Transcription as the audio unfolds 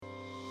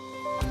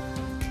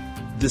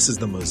This is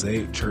the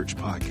Mosaic Church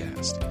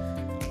podcast.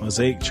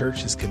 Mosaic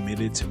Church is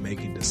committed to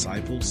making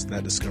disciples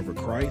that discover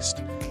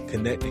Christ,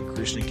 connect in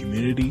Christian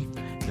community,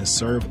 and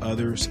serve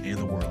others and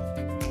the world.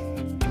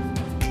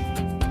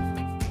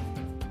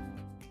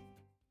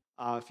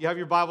 If you have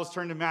your Bibles,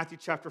 turn to Matthew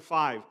chapter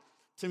 5.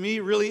 To me,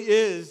 really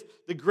is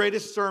the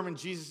greatest sermon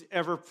Jesus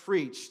ever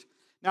preached.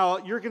 Now,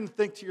 you're going to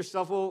think to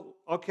yourself, well,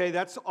 okay,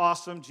 that's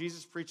awesome.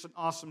 Jesus preached an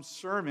awesome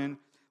sermon.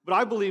 But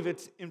I believe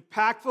it's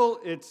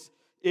impactful,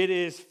 it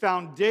is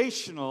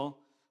foundational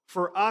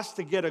for us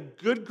to get a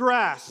good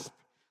grasp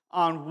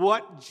on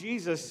what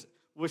Jesus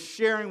was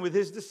sharing with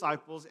his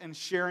disciples and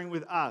sharing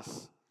with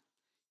us.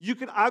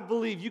 I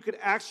believe you could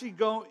actually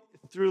go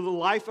through the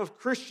life of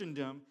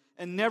Christendom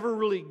and never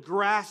really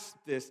grasp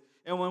this.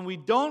 And when we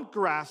don't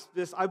grasp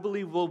this, I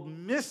believe we'll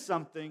miss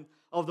something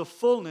of the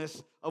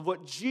fullness of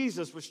what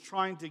Jesus was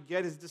trying to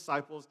get his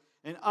disciples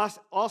and us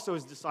also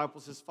his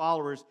disciples, his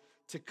followers,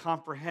 to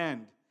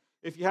comprehend.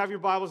 If you have your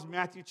Bibles,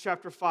 Matthew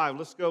chapter 5,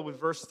 let's go with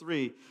verse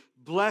 3.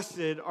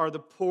 Blessed are the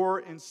poor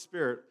in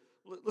spirit.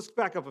 Let's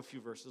back up a few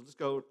verses. Let's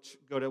go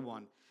to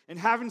 1. And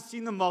having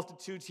seen the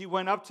multitudes, he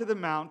went up to the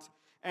mount,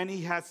 and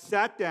he had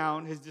sat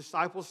down. His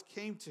disciples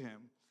came to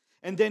him.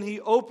 And then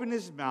he opened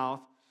his mouth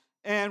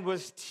and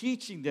was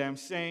teaching them,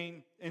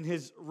 saying in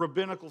his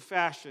rabbinical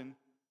fashion,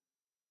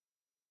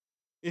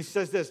 it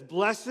says this,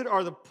 Blessed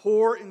are the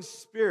poor in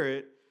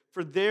spirit,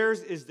 for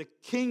theirs is the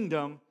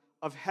kingdom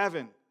of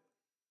heaven.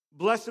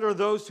 Blessed are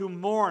those who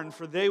mourn,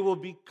 for they will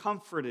be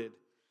comforted.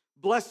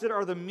 Blessed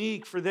are the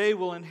meek, for they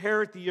will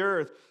inherit the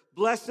earth.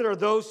 Blessed are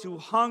those who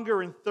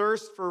hunger and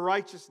thirst for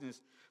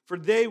righteousness, for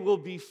they will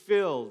be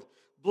filled.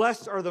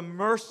 Blessed are the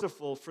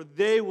merciful, for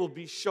they will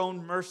be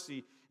shown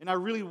mercy. And I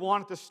really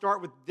wanted to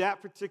start with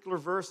that particular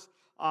verse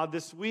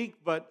this week,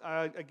 but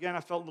again, I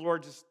felt the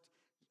Lord just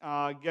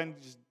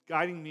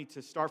guiding me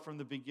to start from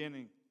the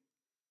beginning.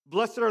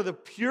 Blessed are the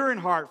pure in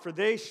heart, for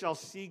they shall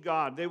see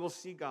God. They will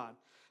see God.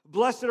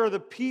 Blessed are the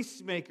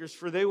peacemakers,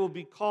 for they will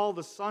be called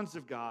the sons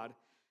of God.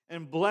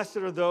 And blessed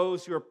are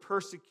those who are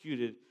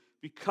persecuted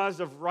because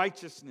of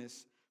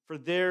righteousness, for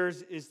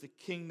theirs is the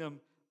kingdom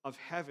of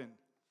heaven.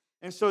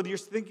 And so you're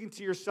thinking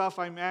to yourself,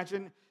 I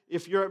imagine,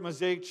 if you're at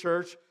Mosaic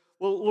Church,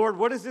 well, Lord,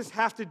 what does this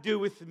have to do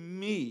with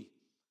me?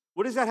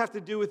 What does that have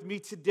to do with me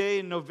today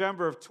in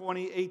November of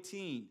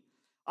 2018?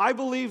 I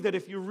believe that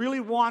if you really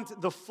want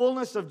the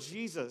fullness of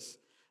Jesus,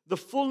 the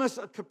fullness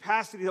of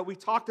capacity that we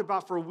talked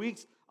about for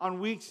weeks on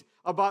weeks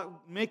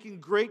about making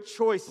great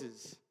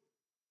choices,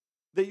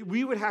 that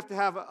we would have to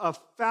have a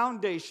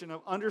foundation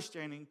of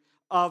understanding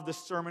of the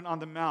Sermon on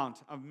the Mount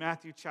of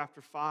Matthew chapter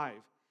 5.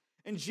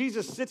 And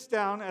Jesus sits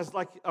down as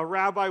like a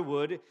rabbi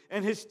would,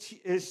 and his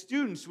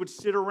students would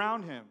sit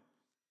around him.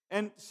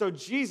 And so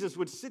Jesus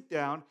would sit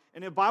down,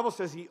 and the Bible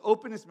says he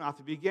opened his mouth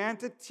and began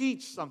to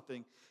teach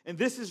something. And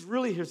this is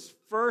really his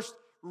first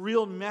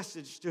real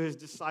message to his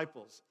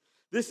disciples.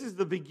 This is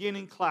the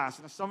beginning class.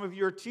 And some of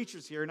you are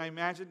teachers here, and I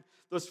imagine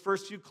those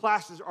first few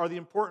classes are the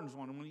important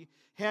one. When you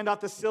hand out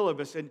the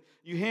syllabus and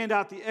you hand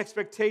out the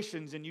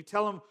expectations and you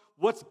tell them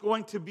what's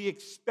going to be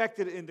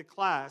expected in the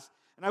class.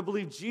 And I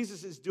believe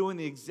Jesus is doing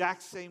the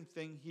exact same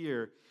thing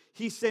here.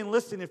 He's saying,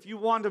 listen, if you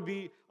want to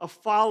be a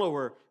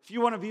follower, if you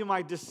want to be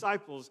my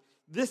disciples,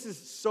 this is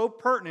so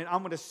pertinent. I'm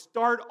going to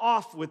start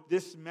off with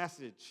this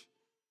message.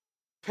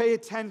 Pay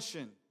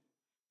attention.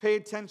 Pay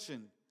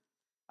attention.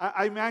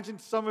 I imagine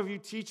some of you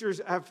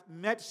teachers have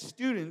met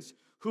students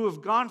who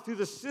have gone through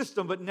the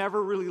system but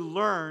never really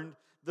learned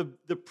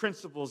the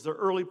principles, the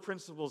early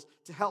principles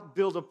to help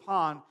build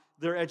upon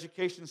their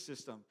education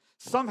system.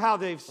 Somehow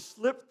they've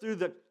slipped through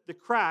the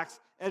cracks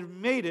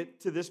and made it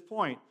to this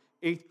point,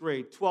 8th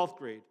grade, 12th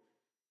grade.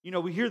 You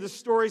know, we hear the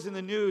stories in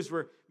the news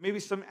where maybe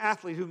some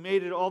athlete who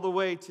made it all the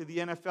way to the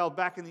NFL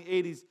back in the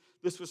 80s,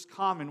 this was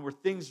common, where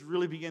things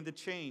really began to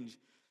change.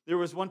 There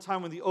was one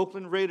time when the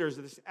Oakland Raiders,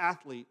 this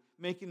athlete,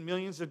 making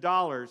millions of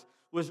dollars,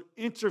 was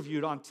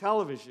interviewed on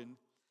television,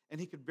 and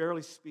he could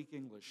barely speak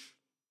English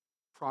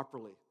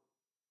properly.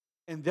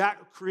 And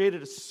that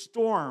created a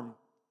storm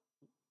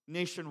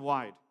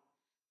nationwide.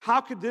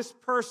 How could this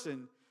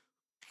person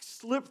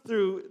slip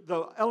through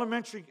the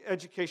elementary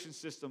education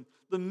system,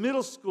 the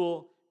middle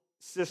school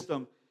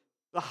system,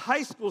 the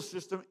high school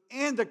system,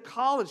 and the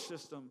college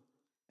system,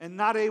 and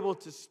not able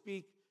to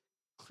speak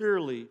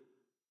clearly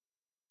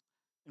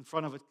in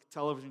front of a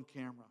television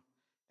camera?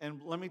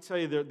 And let me tell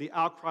you, the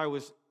outcry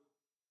was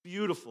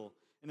beautiful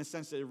in the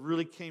sense that it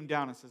really came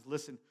down and says,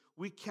 listen,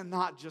 we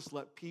cannot just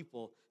let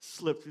people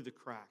slip through the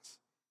cracks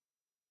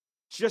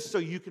just so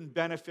you can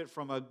benefit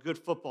from a good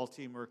football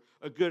team or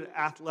a good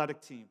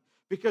athletic team.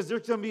 Because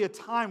there's going to be a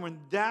time when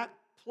that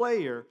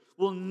player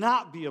will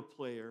not be a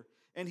player,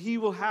 and he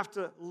will have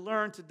to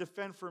learn to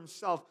defend for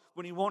himself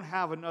when he won't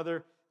have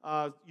another,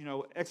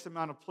 X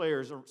amount of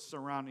players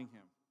surrounding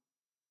him.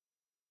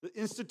 The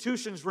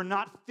institutions were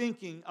not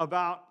thinking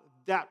about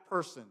that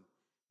person.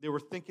 They were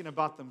thinking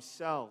about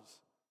themselves.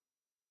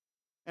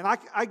 And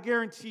I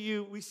guarantee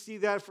you, we see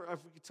that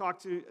if we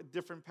talk to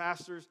different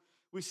pastors,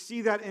 we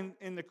see that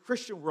in the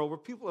Christian world where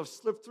people have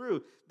slipped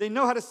through. They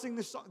know how to sing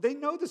the song. They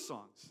know the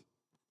songs.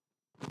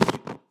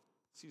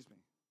 Excuse me.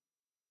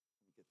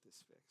 Let me get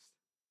this fixed.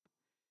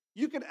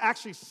 You could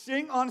actually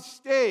sing on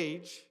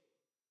stage,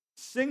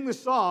 sing the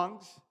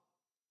songs,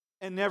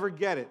 and never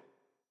get it.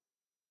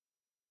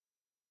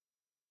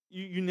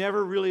 You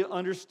never really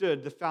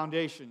understood the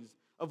foundations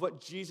of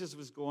what Jesus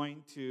was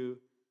going to.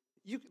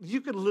 You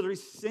could literally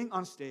sing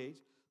on stage,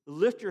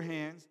 lift your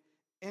hands,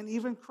 and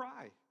even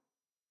cry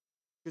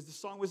because the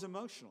song was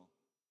emotional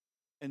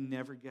and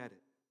never get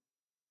it.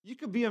 You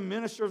could be a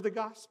minister of the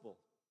gospel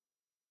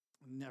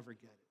and never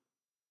get it.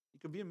 You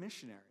could be a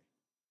missionary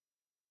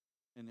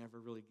and never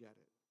really get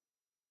it.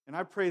 And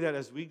I pray that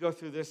as we go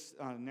through this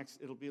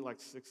it'll be like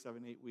 6,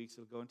 7, 8 weeks.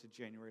 It'll go into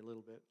January a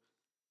little bit.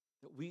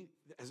 That we,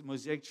 as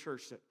Mosaic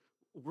Church, that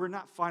we're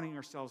not finding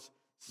ourselves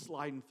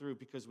sliding through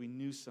because we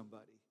knew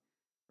somebody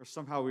or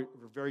somehow we're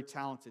very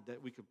talented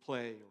that we could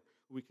play or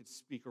we could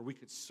speak or we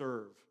could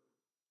serve.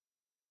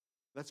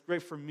 That's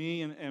great for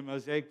me and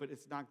Mosaic, but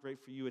it's not great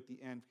for you at the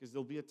end because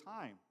there'll be a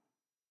time.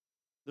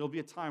 There'll be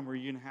a time where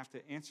you're going to have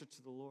to answer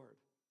to the Lord.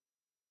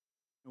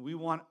 And we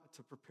want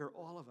to prepare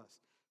all of us.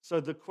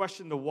 So the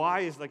question, the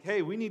why, is like,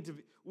 hey, we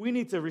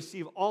need to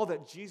receive all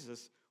that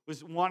Jesus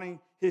was wanting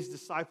his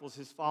disciples,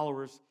 his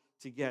followers,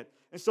 to get.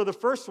 And so the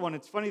first one,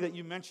 it's funny that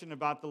you mentioned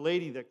about the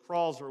lady that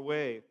crawls her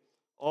way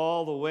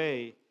all the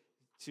way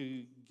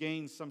to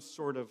gain some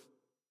sort of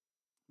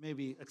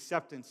maybe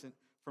acceptance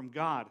from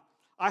God.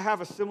 I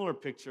have a similar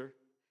picture,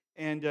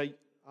 and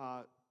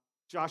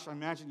Josh, I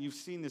imagine you've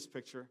seen this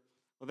picture.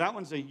 Well, that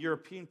one's a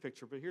European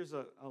picture, but here's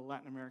a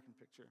Latin American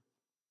picture.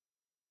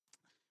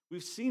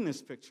 We've seen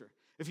this picture.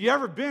 If you've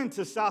ever been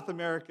to South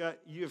America,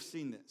 you have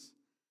seen this.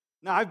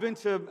 Now, I've been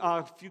to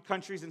a few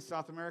countries in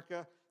South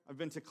America. I've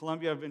been to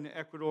Colombia, I've been to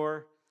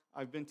Ecuador,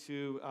 I've been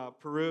to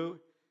Peru,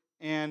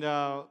 and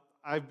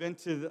I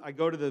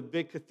go to the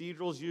big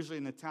cathedrals, usually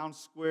in the town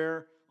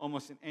square,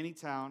 almost in any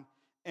town,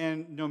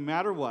 and no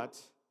matter what,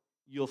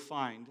 you'll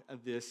find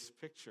this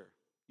picture.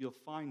 You'll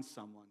find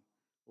someone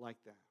like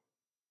that.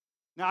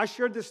 Now, I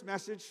shared this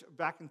message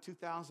back in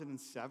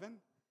 2007,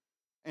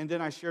 and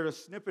then I shared a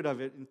snippet of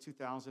it in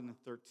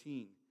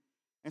 2013.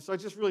 And so I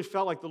just really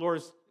felt like the Lord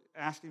is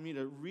asking me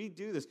to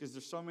redo this because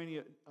there's so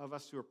many of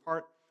us who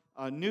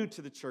are new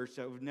to the church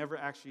that have never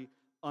actually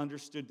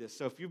understood this.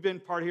 So if you've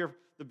been part here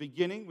the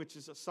beginning, which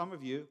is some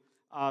of you,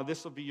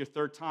 this will be your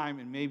third time,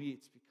 and maybe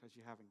it's because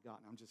you haven't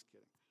gotten it. I'm just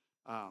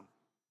kidding.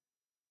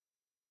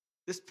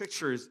 This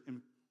picture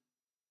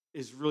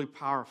is really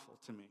powerful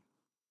to me.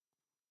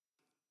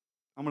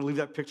 I'm going to leave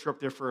that picture up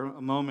there for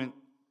a moment.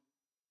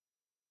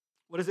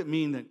 What does it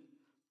mean that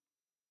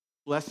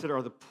blessed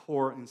are the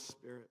poor in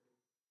spirit?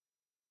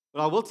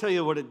 But I will tell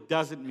you what it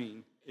doesn't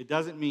mean. It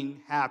doesn't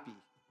mean happy.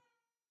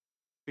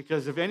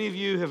 Because if any of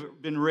you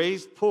have been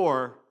raised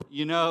poor,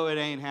 you know it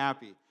ain't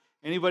happy.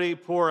 Anybody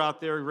poor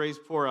out there,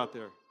 raised poor out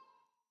there?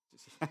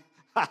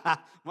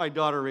 My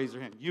daughter raised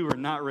her hand. You were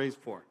not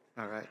raised poor.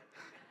 All right.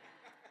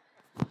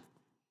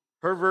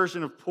 Her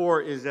version of poor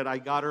is that I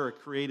got her a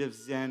Creative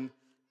Zen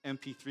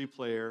MP3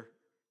 player,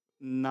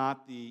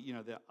 not the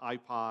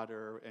iPod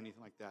or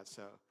anything like that.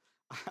 So,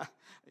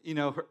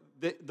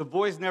 the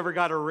boys never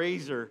got a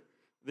razor.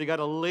 They got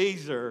a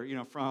laser,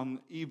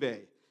 from eBay.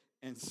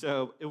 And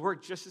so it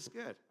worked just as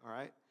good, all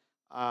right?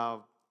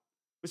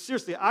 But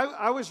seriously,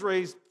 I was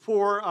raised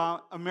poor,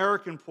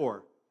 American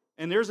poor.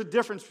 And there's a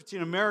difference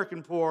between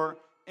American poor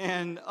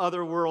and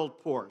other world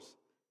poors,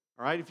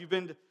 all right? If you've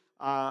been,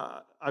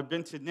 I've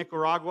been to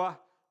Nicaragua.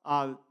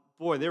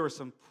 Boy, there were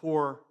some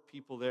poor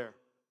people there.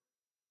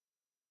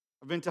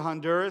 I've been to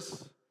Honduras.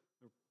 There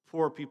were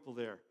poor people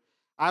there.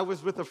 I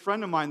was with a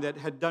friend of mine that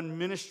had done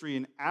ministry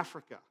in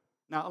Africa.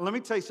 Now, let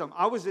me tell you something.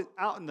 I was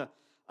out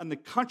on the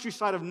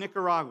countryside of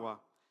Nicaragua,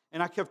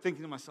 and I kept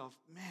thinking to myself,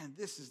 man,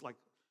 this is like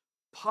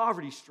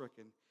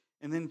poverty-stricken.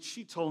 And then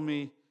she told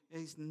me,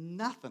 it's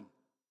nothing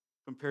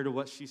compared to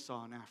what she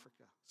saw in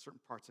Africa, certain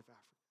parts of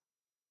Africa.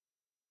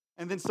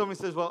 And then somebody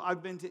says, well,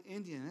 I've been to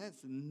India, and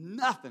that's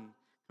nothing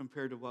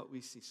compared to what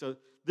we see. So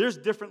there's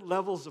different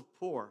levels of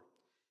poor.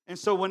 And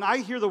so when I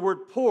hear the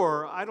word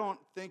poor, I don't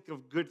think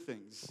of good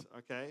things,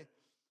 okay?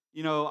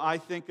 I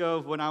think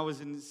of when I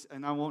was in,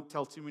 and I won't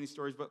tell too many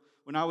stories, but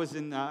when I was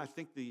in, I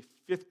think, the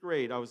 5th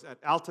grade, I was at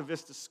Alta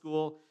Vista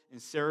School in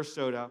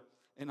Sarasota,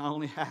 and I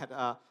only had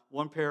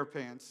one pair of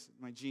pants,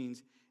 my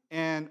jeans,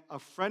 and a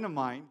friend of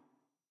mine,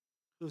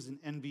 who's an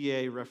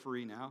NBA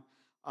referee now,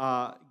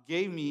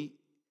 gave me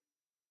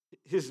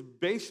his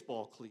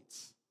baseball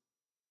cleats.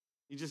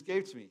 He just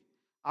gave to me.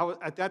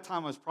 At that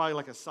time, I was probably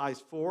like a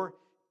size 4,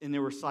 and they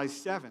were size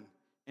 7,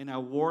 and I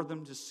wore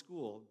them to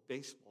school,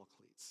 baseball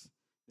cleats.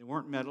 They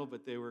weren't metal,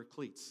 but they were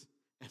cleats.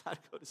 And I'd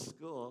go to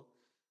school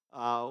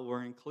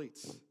wearing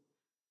cleats.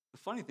 The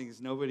funny thing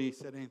is nobody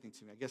said anything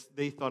to me. I guess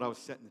they thought I was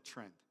setting the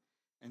trend.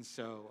 And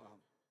so,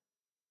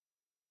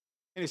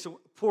 anyway,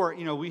 so poor,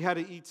 we had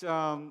to eat,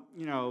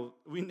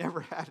 we never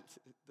had,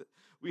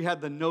 we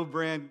had the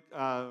no-brand,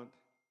 I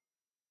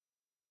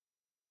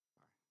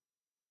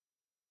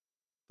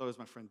thought it was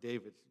my friend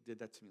David who did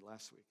that to me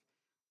last week.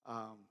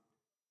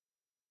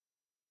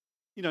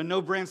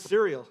 No-brand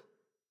cereal.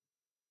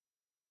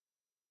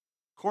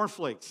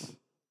 Cornflakes.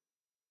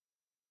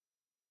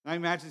 And I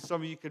imagine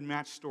some of you could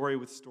match story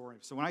with story.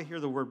 So when I hear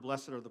the word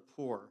blessed are the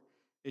poor,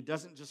 it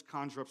doesn't just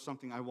conjure up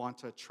something I want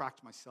to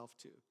attract myself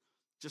to,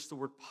 just the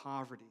word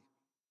poverty.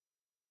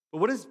 But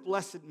what does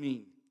blessed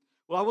mean?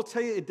 Well, I will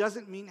tell you, it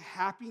doesn't mean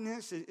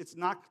happiness. It's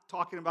not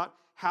talking about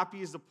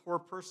happy as a poor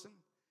person.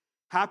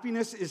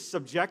 Happiness is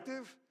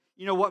subjective.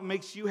 You know, what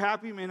makes you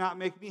happy may not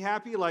make me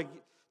happy. Like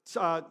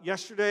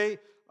yesterday,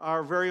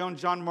 our very own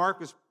John Mark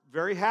was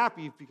very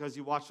happy because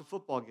he watched a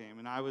football game,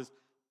 and I was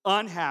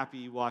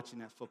unhappy watching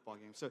that football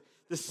game. So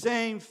the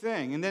same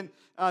thing. And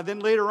then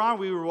later on,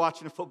 we were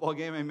watching a football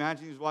game. I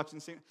imagine he was watching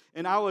the same.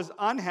 And I was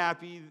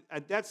unhappy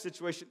at that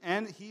situation,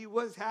 and he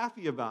was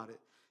happy about it.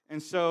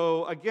 And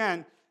so,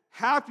 again,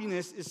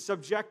 happiness is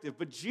subjective,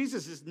 but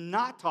Jesus is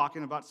not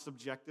talking about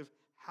subjective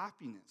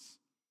happiness.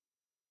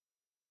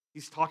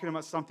 He's talking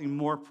about something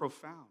more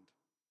profound.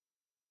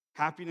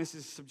 Happiness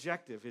is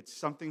subjective. It's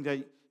something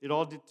that it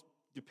all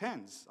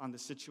depends on the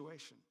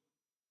situation.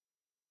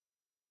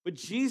 But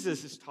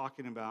Jesus is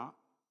talking about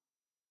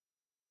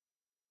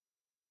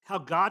how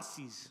God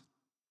sees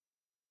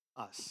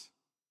us.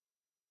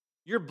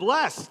 You're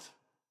blessed.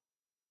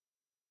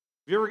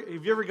 Have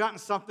you ever gotten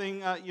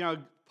something,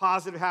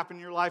 positive happen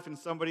in your life, and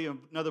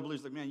another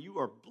believer's like, man, you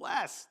are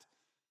blessed.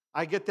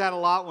 I get that a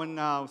lot when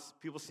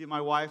people see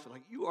my wife,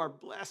 like, you are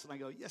blessed. And I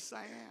go, yes,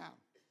 I am.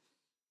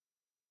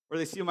 Or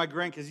they see my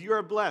grandkids, you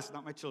are blessed.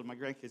 Not my children, my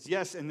grandkids.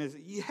 Yes, and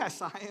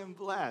yes, I am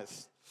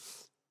blessed.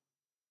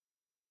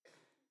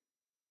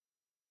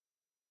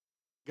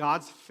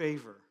 God's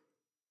favor.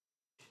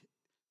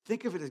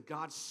 Think of it as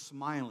God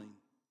smiling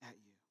at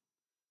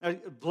you.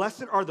 Now,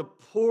 blessed are the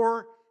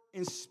poor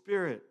in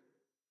spirit.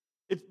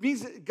 It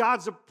means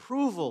God's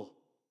approval.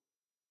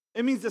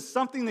 It means it's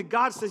something that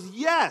God says,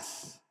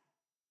 yes.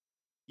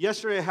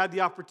 Yesterday, I had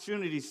the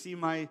opportunity to see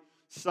my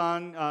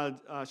son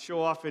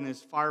show off in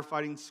his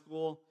firefighting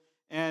school,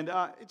 and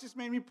it just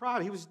made me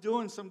proud. He was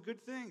doing some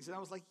good things, and I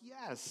was like,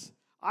 yes.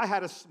 I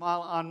had a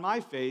smile on my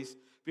face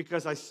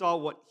because I saw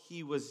what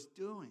he was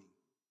doing.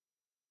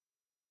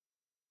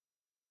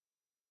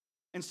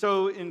 And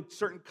so in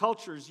certain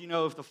cultures,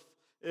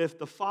 if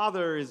the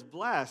father is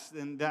blessed,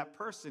 then that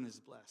person is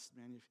blessed,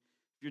 man. If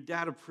your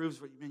dad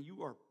approves what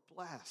you are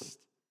blessed.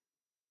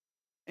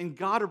 And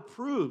God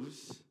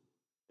approves.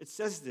 It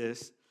says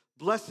this,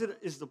 blessed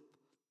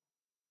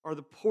are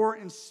the poor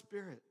in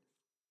spirit.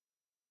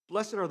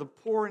 Blessed are the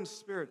poor in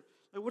spirit.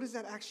 Like, what does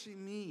that actually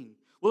mean?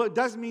 Well, it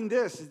does mean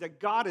this, is that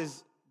God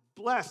is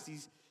blessed.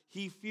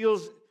 He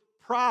feels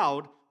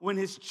proud when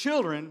his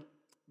children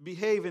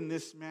behave in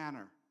this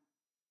manner.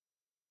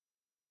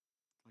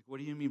 Like, what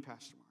do you mean,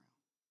 Pastor Mario?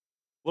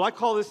 Well, I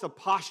call this a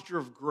posture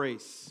of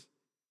grace.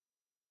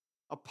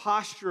 A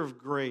posture of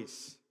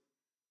grace.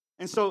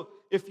 And so,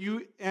 if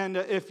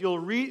you'll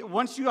read,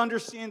 once you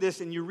understand this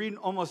and you read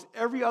almost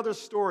every other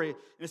story,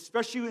 and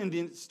especially in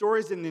the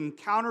stories in the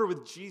encounter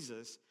with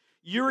Jesus,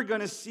 you're going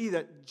to see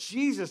that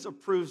Jesus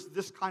approves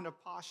this kind of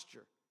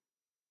posture.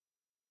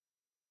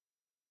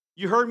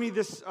 You heard me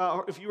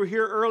if you were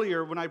here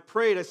earlier when I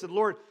prayed, I said,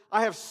 Lord,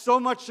 I have so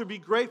much to be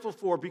grateful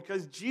for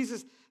because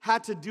Jesus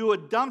had to do a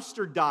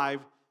dumpster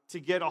dive to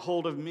get a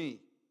hold of me.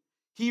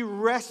 He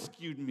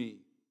rescued me.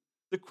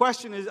 The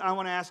question is, I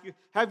want to ask you,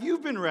 have you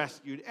been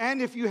rescued?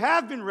 And if you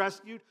have been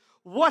rescued,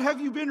 what have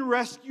you been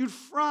rescued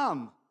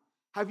from?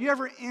 Have you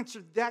ever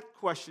answered that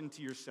question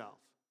to yourself?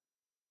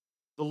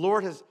 The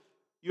Lord has,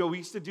 we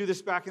used to do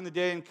this back in the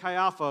day in Chi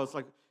Alpha. It's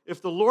like,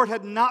 if the Lord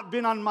had not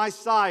been on my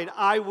side,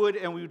 I would,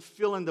 and we would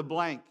fill in the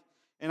blank.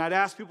 And I'd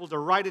ask people to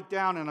write it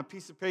down on a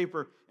piece of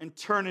paper and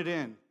turn it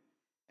in.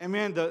 And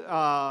man,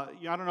 I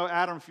don't know,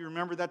 Adam, if you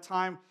remember that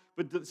time,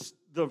 but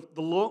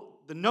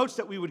the notes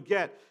that we would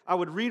get, I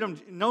would read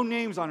them, no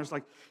names on it. It's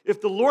like, if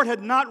the Lord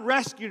had not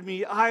rescued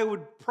me, I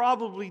would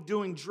probably be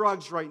doing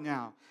drugs right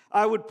now.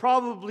 I would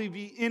probably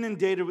be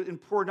inundated in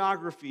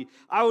pornography.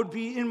 I would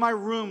be in my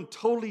room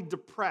totally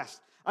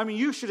depressed. I mean,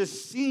 you should have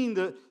seen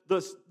the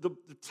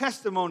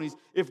testimonies.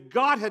 If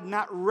God had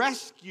not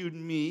rescued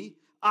me,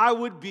 I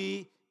would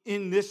be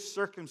in this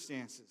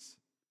circumstances.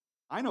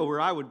 I know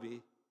where I would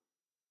be.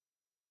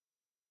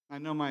 I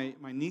know my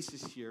niece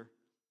is here.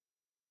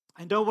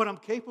 I know what I'm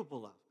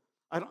capable of.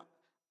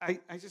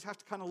 I just have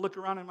to kind of look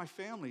around in my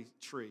family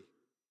tree.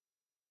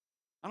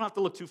 I don't have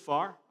to look too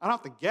far. I don't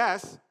have to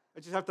guess. I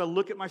just have to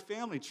look at my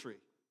family tree.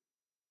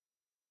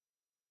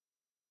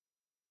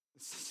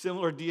 It's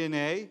similar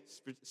DNA,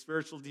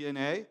 spiritual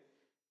DNA.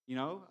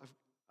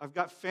 I've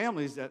got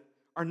families that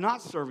are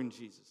not serving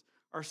Jesus,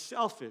 are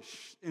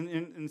selfish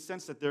in the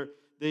sense that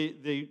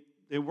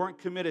they weren't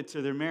committed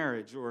to their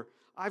marriage. Or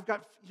I've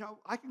got,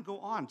 I can go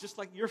on just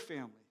like your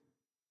family.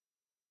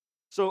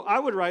 So I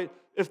would write,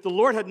 if the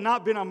Lord had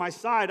not been on my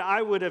side,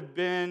 I would have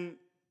been,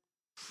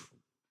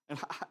 and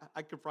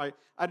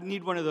I'd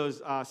need one of those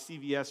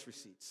CVS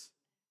receipts.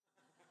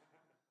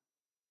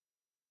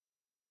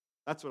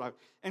 That's what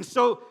and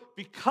so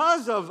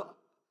because of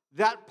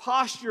that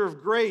posture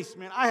of grace,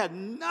 man, I had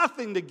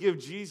nothing to give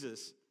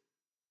Jesus.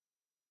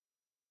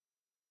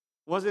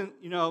 Wasn't,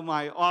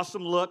 my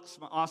awesome looks,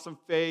 my awesome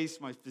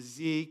face, my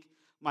physique,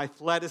 my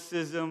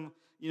athleticism,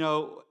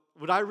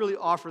 would I really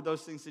offer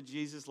those things to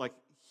Jesus like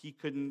he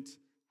couldn't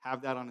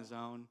have that on his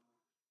own?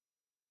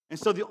 And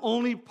so the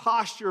only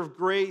posture of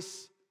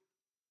grace,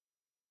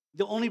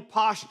 the only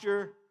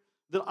posture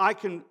that I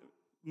can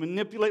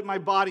manipulate my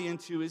body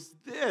into is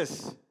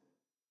this.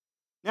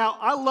 Now,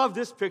 I love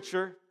this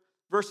picture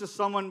versus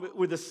someone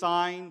with a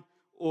sign,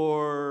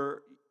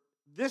 or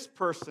this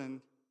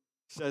person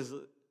says,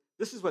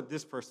 this is what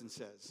this person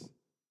says.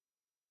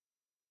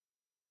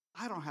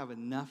 I don't have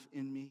enough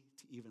in me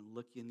to even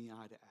look you in the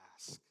eye to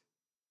ask.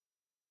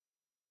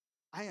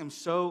 I am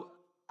so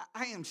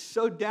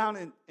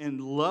down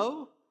and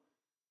low,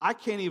 I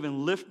can't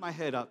even lift my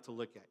head up to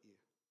look at you.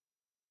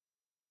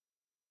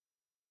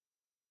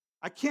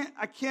 I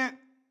can't,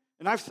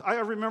 and I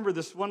remember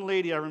this one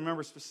lady I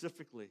remember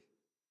specifically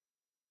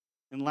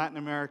in Latin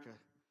America.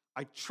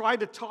 I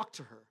tried to talk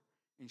to her,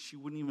 and she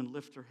wouldn't even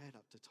lift her head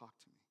up to talk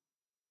to me.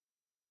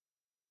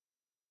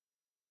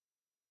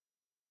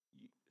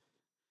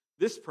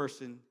 This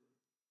person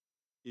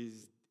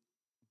is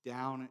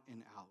down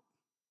and out.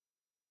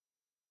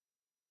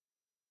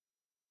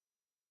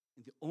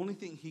 And the only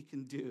thing he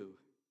can do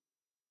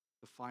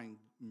to find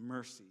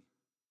mercy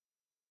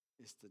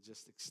is to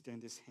just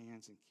extend his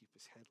hands and keep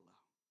his head low.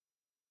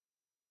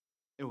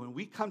 And when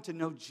we come to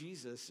know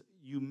Jesus,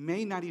 you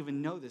may not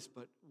even know this,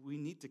 but we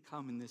need to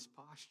come in this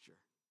posture.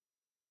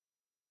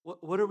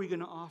 What are we going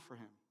to offer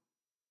him?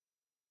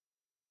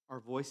 Our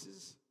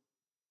voices?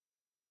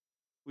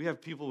 We have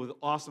people with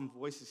awesome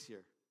voices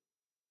here.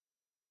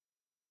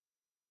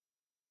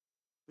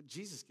 But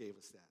Jesus gave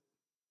us that.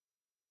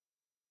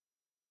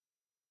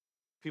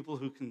 People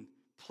who can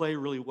play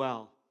really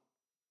well,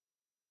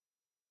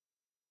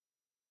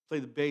 play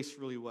the bass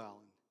really well,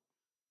 and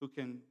who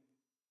can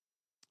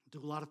do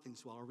a lot of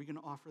things well. Are we going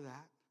to offer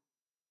that?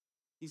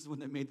 He's the one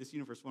that made this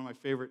universe. One of my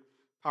favorite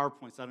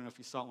PowerPoints, I don't know if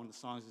you saw it, one of the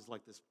songs is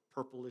like this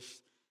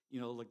purplish,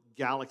 like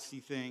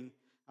galaxy thing.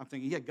 I'm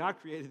thinking, yeah, God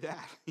created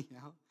that, That's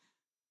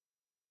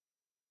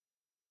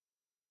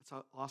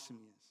how awesome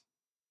he is.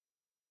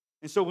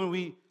 And so when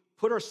we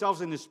put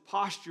ourselves in this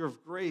posture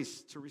of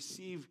grace to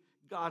receive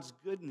God's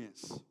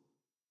goodness,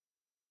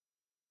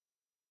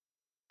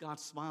 God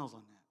smiles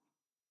on that.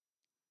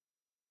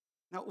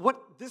 Now,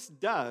 what this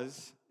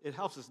does, it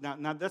helps us.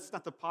 Now that's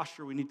not the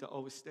posture we need to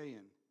always stay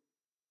in.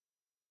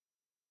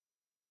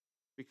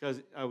 Because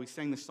we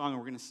sang this song, and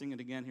we're going to sing it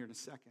again here in a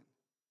second.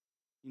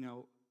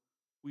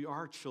 We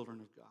are children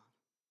of God.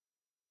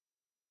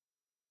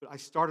 But I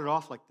started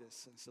off like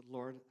this. I said,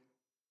 Lord,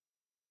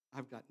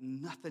 I've got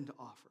nothing to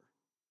offer.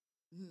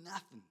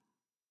 Nothing.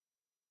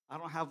 I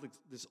don't have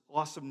this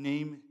awesome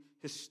name,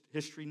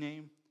 history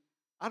name.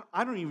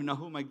 I don't even know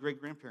who my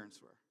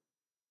great-grandparents were.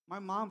 My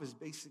mom was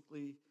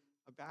basically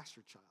a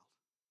bastard child.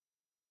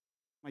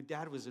 My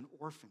dad was an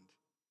orphan.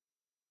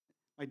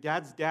 My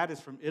dad's dad is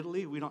from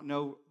Italy. We don't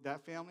know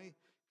that family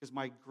because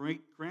my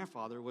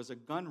great-grandfather was a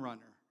gun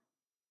runner.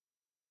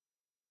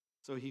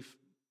 So he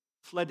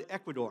fled to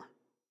Ecuador.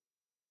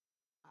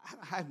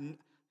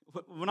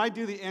 When I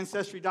do the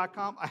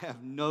Ancestry.com, I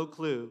have no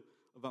clue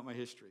about my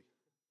history.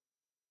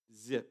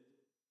 Zip.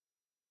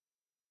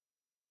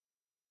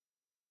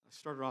 I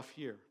started off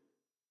here.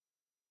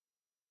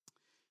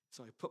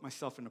 So I put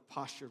myself in a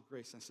posture of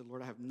grace. I said,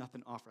 Lord, I have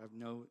nothing to offer. I have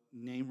no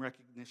name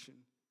recognition.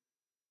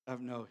 I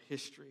have no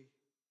history.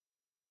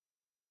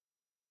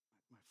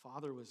 My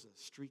father was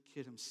a street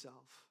kid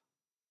himself.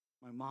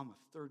 My mom,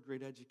 a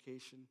third-grade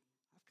education.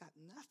 I've got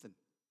nothing.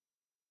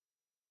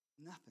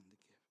 Nothing to give.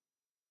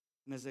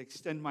 And as I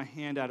extend my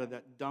hand out of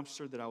that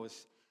dumpster that I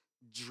was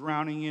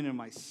drowning in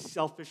my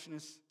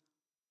selfishness,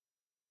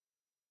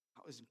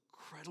 I was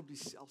incredibly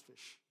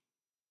selfish.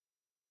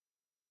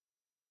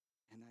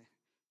 And I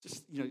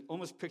just,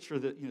 almost picture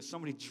that,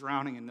 somebody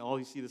drowning and all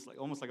you see this,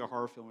 almost like a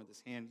horror film where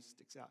this hand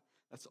sticks out.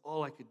 That's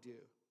all I could do.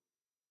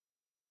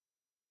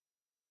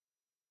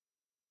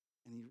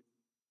 And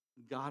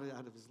God,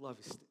 out of his love,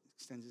 he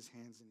extends his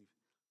hands and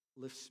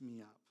he lifts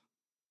me up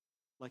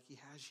like he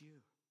has you.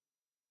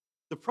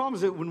 The problem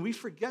is that when we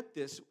forget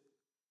this,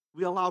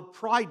 we allow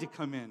pride to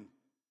come in.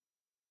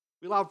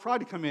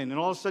 And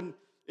all of a sudden,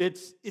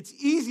 it's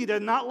easy to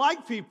not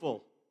like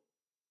people.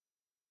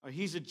 Or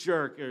he's a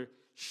jerk, or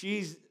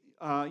she's,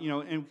 and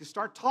we can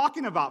start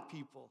talking about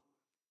people.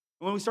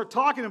 And when we start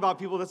talking about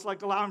people, that's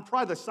like allowing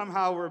pride that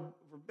somehow we're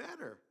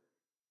better.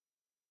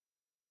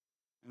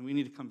 And we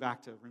need to come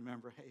back to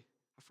remember, hey,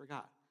 I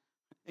forgot.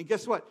 And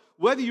guess what?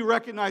 Whether you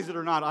recognize it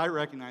or not, I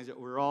recognize it.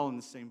 We're all in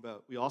the same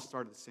boat. We all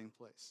start at the same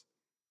place.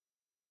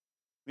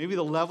 Maybe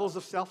the levels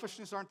of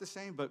selfishness aren't the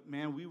same, but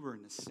man, we were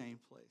in the same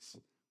place.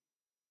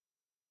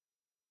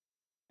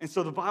 And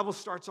so the Bible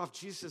starts off,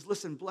 Jesus says,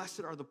 listen,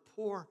 blessed are the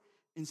poor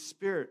in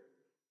spirit.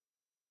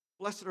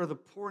 Blessed are the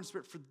poor in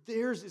spirit, for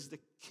theirs is the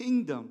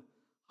kingdom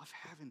of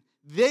heaven.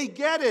 They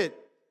get it.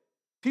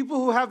 People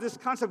who have this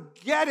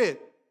concept get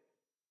it.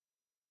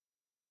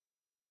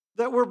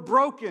 That we're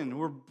broken,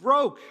 we're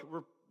broke,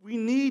 we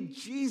need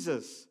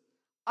Jesus.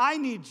 I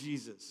need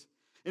Jesus.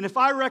 And if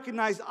I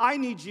recognize I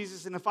need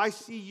Jesus, and if I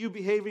see you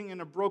behaving in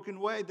a broken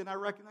way, then I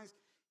recognize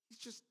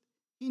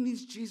he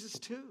needs Jesus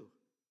too.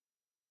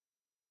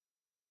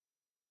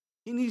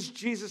 He needs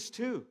Jesus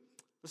too.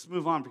 Let's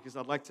move on because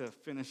I'd like to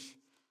finish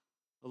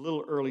a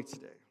little early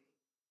today.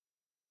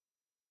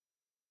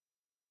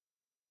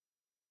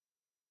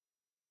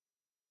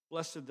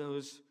 Blessed are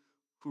those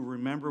who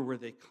remember where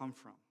they come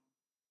from.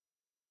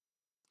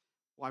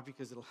 Why?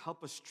 Because it'll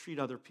help us treat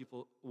other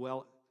people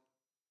well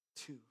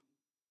too.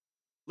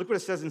 Look what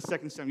it says in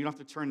 2 Samuel. You don't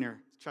have to turn there.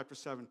 It's chapter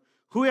 7.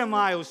 Who am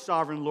I, O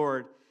sovereign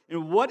Lord?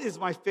 And what is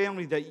my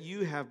family that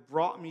you have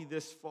brought me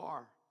this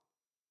far?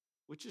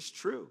 Which is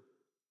true.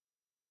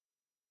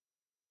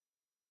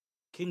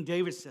 King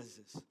David says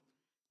this.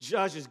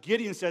 Judges,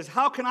 Gideon says,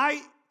 how can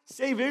I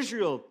save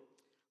Israel?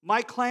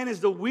 My clan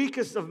is the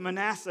weakest of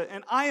Manasseh,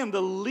 and I am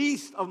the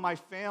least of my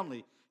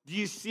family. Do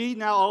you see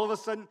now all of a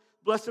sudden,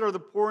 blessed are the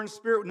poor in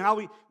spirit? Now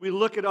we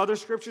look at other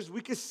scriptures,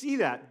 we can see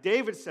that.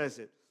 David says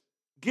it.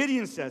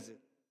 Gideon says it.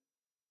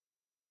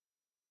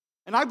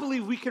 And I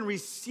believe we can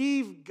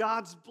receive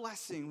God's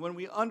blessing when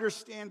we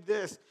understand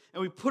this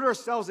and we put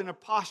ourselves in a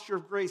posture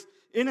of grace.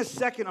 In a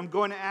second, I'm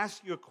going to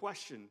ask you a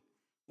question.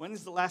 When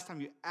is the last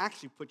time you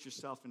actually put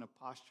yourself in a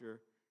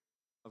posture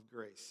of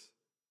grace?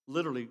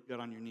 Literally got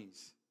on your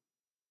knees.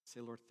 Say,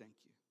 Lord, thank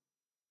you.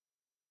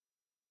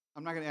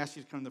 I'm not going to ask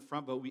you to come to the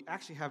front, but we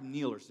actually have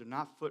kneelers. They're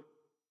not foot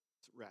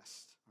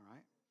rest, all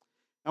right?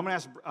 I'm going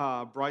to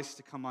ask Bryce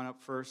to come on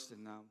up first.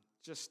 And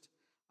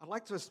I'd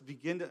like to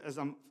begin to, as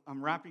I'm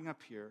wrapping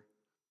up here,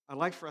 I'd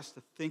like for us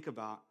to think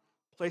about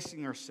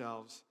placing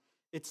ourselves.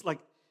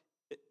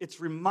 It's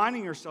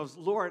reminding ourselves,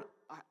 Lord,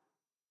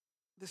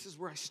 this is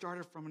where I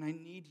started from, and I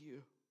need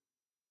you.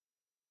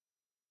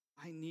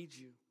 I need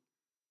you.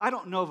 I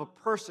don't know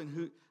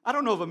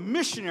of a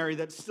missionary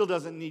that still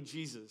doesn't need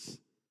Jesus.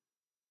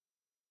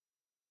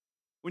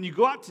 When you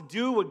go out to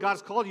do what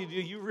God's called you to do,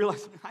 you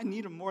realize, I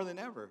need him more than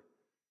ever.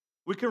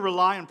 We can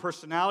rely on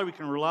personality, we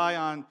can rely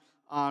on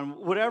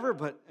whatever,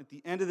 but at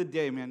the end of the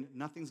day, man,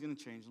 nothing's going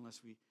to change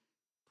unless we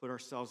put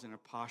ourselves in a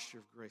posture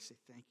of grace. Say,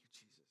 thank you,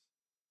 Jesus.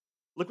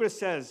 Look what it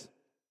says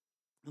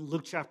in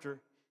Luke chapter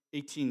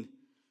 18,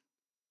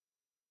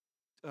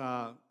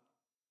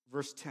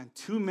 verse 10.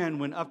 2 men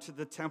went up to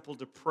the temple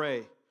to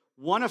pray.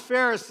 One a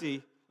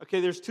Pharisee. Okay,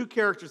 there's 2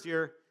 characters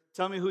here.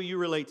 Tell me who you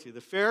relate to,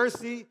 the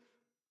Pharisee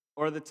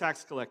or the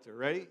tax collector.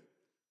 Ready?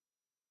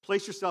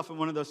 Place yourself in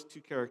one of those 2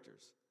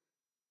 characters.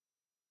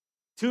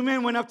 2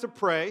 men went up to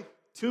pray.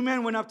 2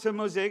 men went up to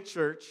Mosaic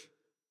Church.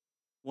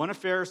 One a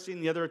Pharisee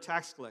and the other a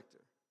tax collector.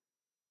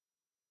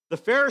 The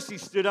Pharisee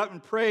stood up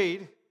and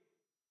prayed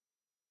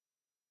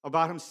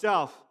about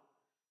himself.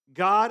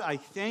 God, I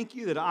thank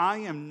you that I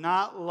am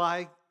not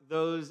like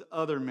those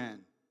other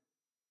men.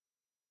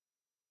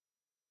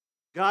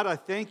 God, I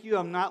thank you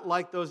I'm not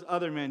like those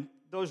other men,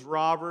 those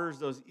robbers,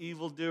 those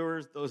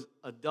evildoers, those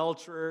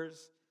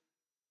adulterers,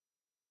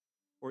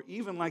 or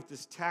even like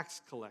this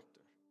tax collector.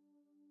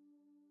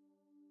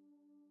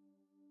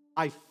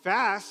 I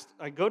fast,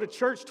 I go to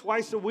church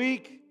twice a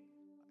week,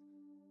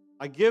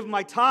 I give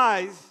my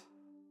tithes,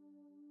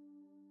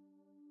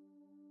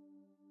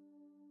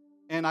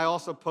 and I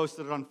also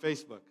posted it on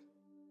Facebook.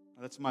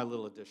 That's my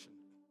little addition.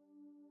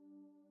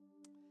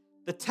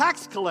 The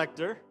tax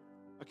collector,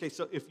 okay,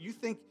 so if you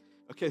think,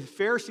 okay, the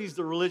Pharisee's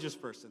the religious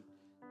person,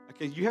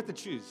 okay, you have to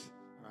choose,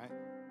 all right?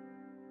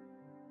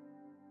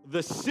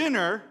 The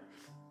sinner,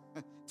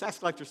 tax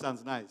collector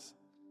sounds nice.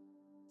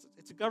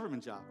 It's a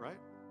government job, right?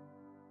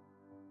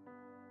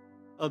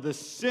 The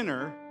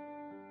sinner,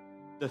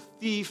 the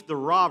thief, the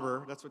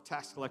robber, that's what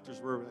tax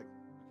collectors were like,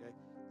 okay?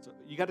 So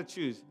you got to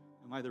choose.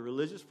 Am I the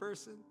religious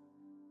person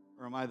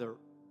or am I the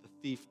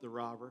thief, the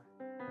robber?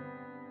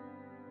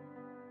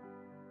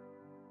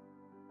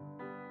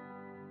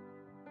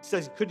 It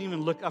says he couldn't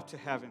even look up to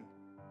heaven,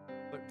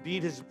 but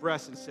beat his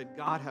breast and said,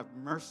 God, have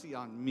mercy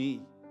on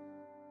me.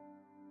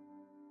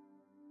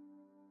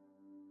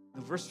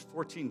 In verse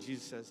 14,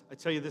 Jesus says, I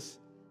tell you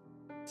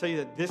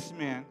that this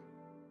man,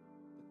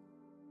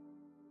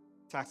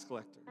 tax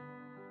collector,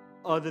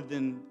 rather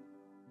than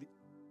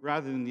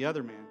the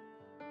other man,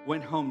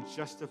 went home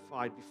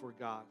justified before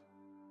God.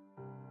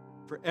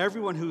 For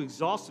everyone who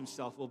exalts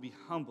himself will be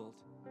humbled,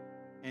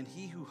 and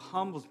he who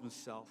humbles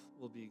himself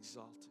will be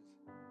exalted.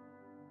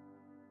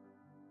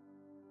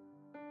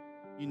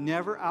 You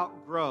never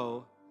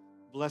outgrow,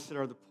 blessed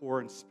are the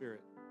poor in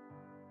spirit,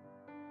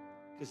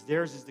 because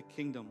theirs is the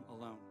kingdom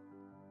alone.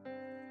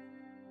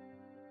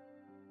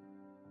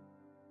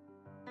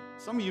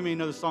 Some of you may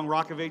know the song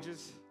Rock of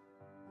Ages.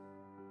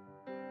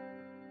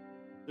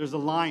 There's a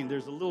line,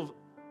 there's a little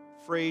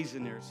phrase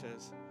in there that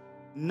says,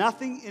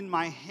 nothing in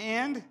my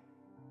hand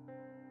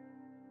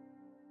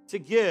to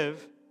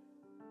give,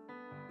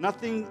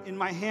 nothing in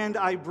my hand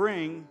I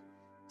bring,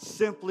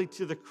 simply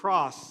to the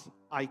cross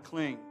I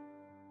cling.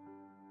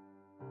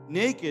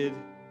 Naked,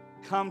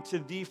 come to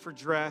thee for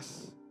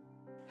dress,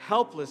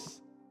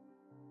 helpless,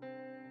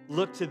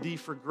 look to thee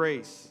for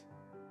grace.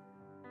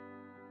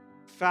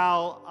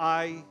 Foul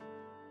I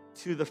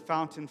to the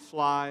fountain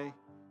fly,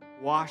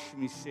 wash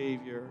me,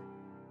 Savior,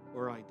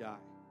 or I die.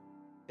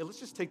 Hey, let's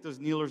just take those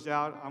kneelers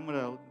out. I'm going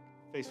to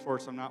face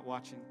forward so I'm not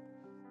watching.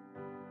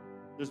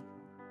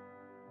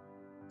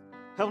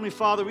 Heavenly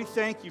Father, we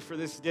thank you for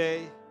this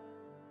day.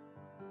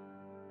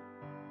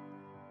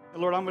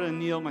 And Lord, I'm going to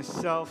kneel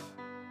myself.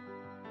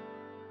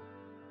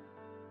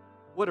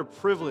 What a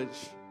privilege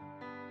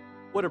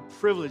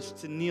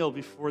to kneel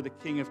before the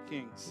King of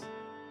Kings.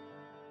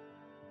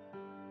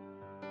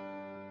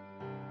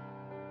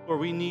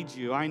 Lord, we need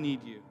you. I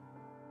need you.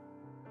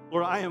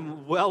 Lord, I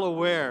am well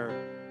aware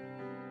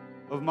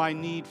of my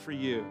need for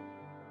you.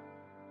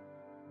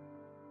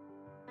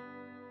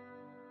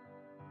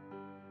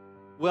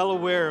 Well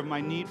aware of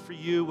my need for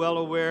you, well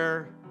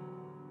aware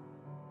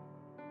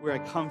where I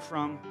come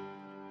from.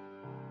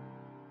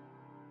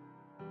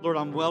 Lord,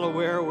 I'm well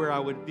aware where I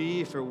would be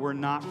if it were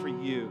not for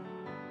you.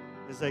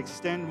 As I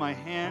extend my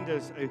hand,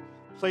 as I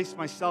place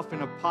myself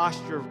in a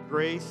posture of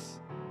grace,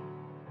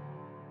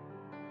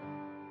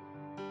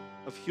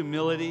 of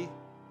humility,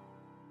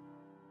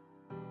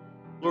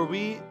 Lord,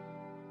 we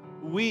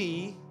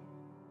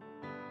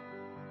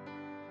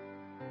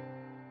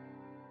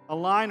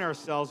align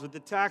ourselves with the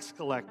tax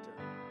collector.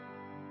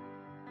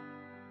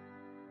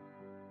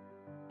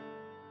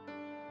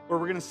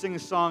 Lord, we're going to sing a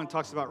song that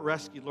talks about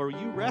rescue. Lord,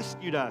 you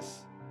rescued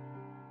us.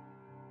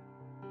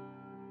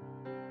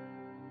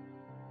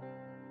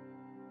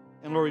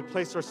 And Lord, we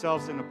place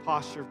ourselves in a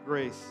posture of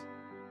grace.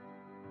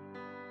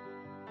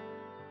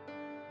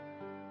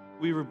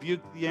 We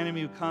rebuke the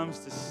enemy who comes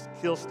to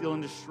kill, steal,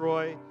 and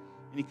destroy.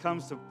 And he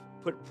comes to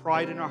put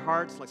pride in our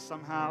hearts like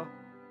somehow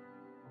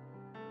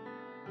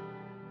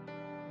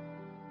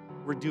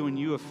we're doing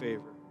you a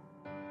favor.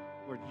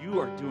 Lord, you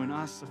are doing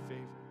us a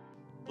favor.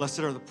 Blessed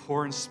are the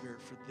poor in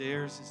spirit, for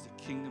theirs is the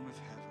kingdom of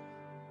heaven.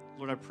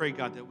 Lord, I pray,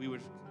 God, that we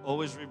would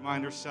always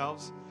remind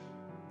ourselves,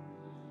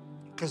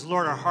 because,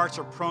 Lord, our hearts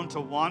are prone to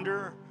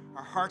wander.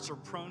 Our hearts are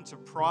prone to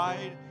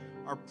pride.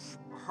 Our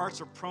hearts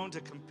are prone to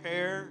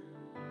compare.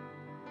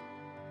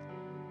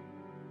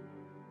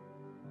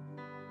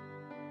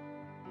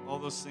 All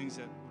those things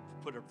that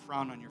would put a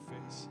frown on your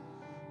face.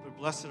 But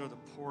blessed are the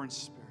poor in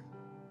spirit.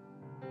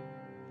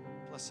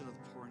 Blessed are the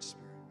poor in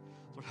spirit.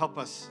 Lord, help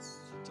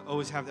us to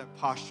always have that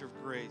posture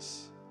of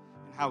grace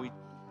in how we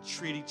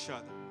treat each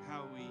other, and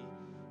how we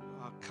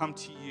come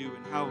to you,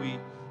 and how we,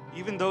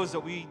 even those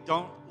that we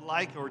don't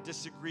like or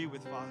disagree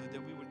with, Father,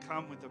 that we would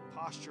come with a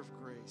posture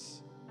of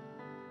grace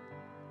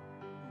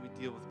when we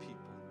deal with people.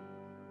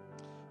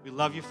 We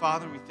love you,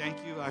 Father, and we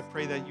thank you. I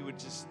pray that you would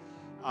just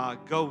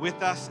go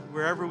with us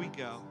wherever we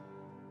go.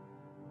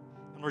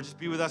 And Lord, just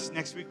be with us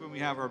next week when we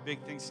have our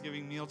big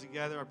Thanksgiving meal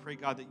together. I pray,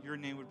 God, that your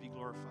name would be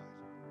glorified.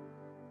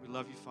 We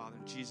love you, Father,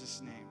 in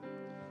Jesus' name.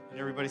 And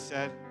everybody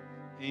said,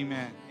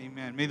 amen,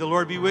 amen. May the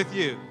Lord be with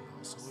you.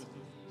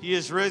 He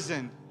is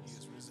risen.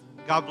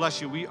 God bless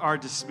you. We are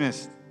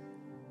dismissed.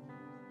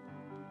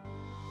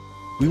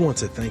 We want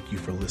to thank you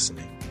for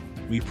listening.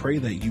 We pray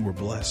that you were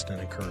blessed and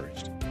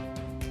encouraged.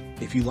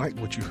 If you liked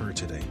what you heard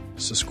today,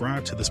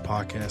 subscribe to this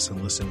podcast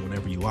and listen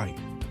whenever you like.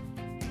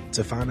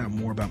 To find out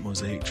more about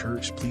Mosaic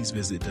Church, please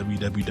visit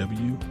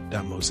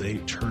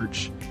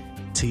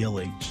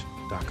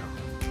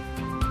www.mosaicchurchtlh.com.